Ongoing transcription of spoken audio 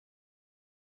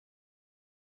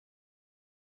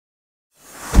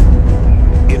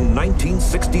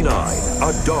1969,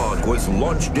 a dog was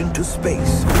launched into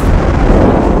space.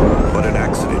 But an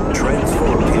accident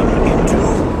transformed him into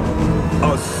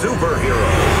a superhero.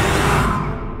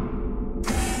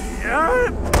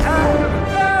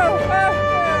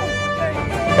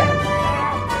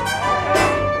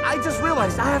 I just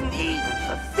realized I haven't eaten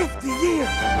for 50 years.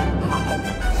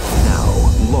 Now,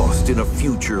 lost in a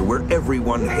future where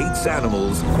everyone hates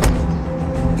animals,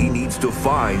 he needs to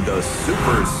find a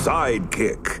super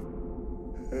sidekick.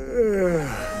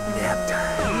 Nap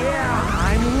time. Yeah,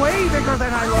 I'm way bigger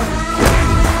than I look.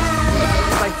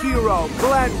 My hero,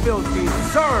 Glenfield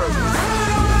deserves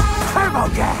turbo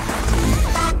gas.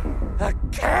 A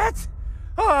cat?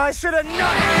 Oh, I should have known.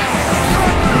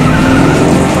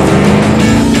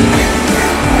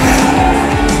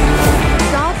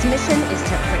 Guard's mission is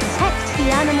to protect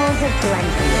the animals of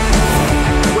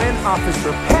Glenfield. When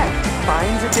Officer Peck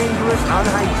finds a dangerous,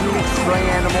 unhygienic stray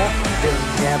animal, they're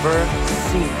never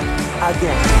seen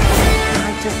again.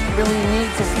 I just really need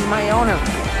to see my owner.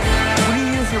 Will you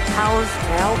use your powers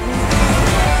to help me?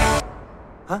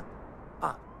 Huh?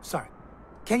 Sorry.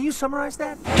 Can you summarize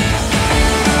that?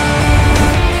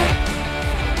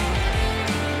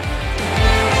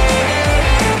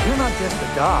 You're not just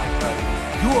a dog, buddy.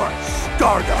 You are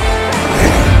Stardust.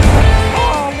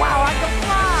 Oh, wow, I can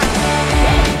fly!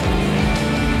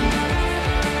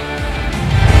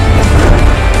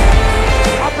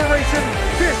 Operation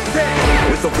Fish Day!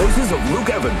 With the voices of Luke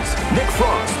Evans, Nick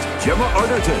Frost, Gemma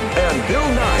Arterton, and Bill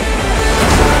Nye.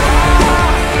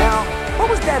 Now, what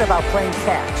was that about playing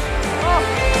catch? Oh,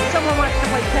 someone wants to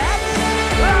play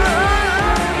catch?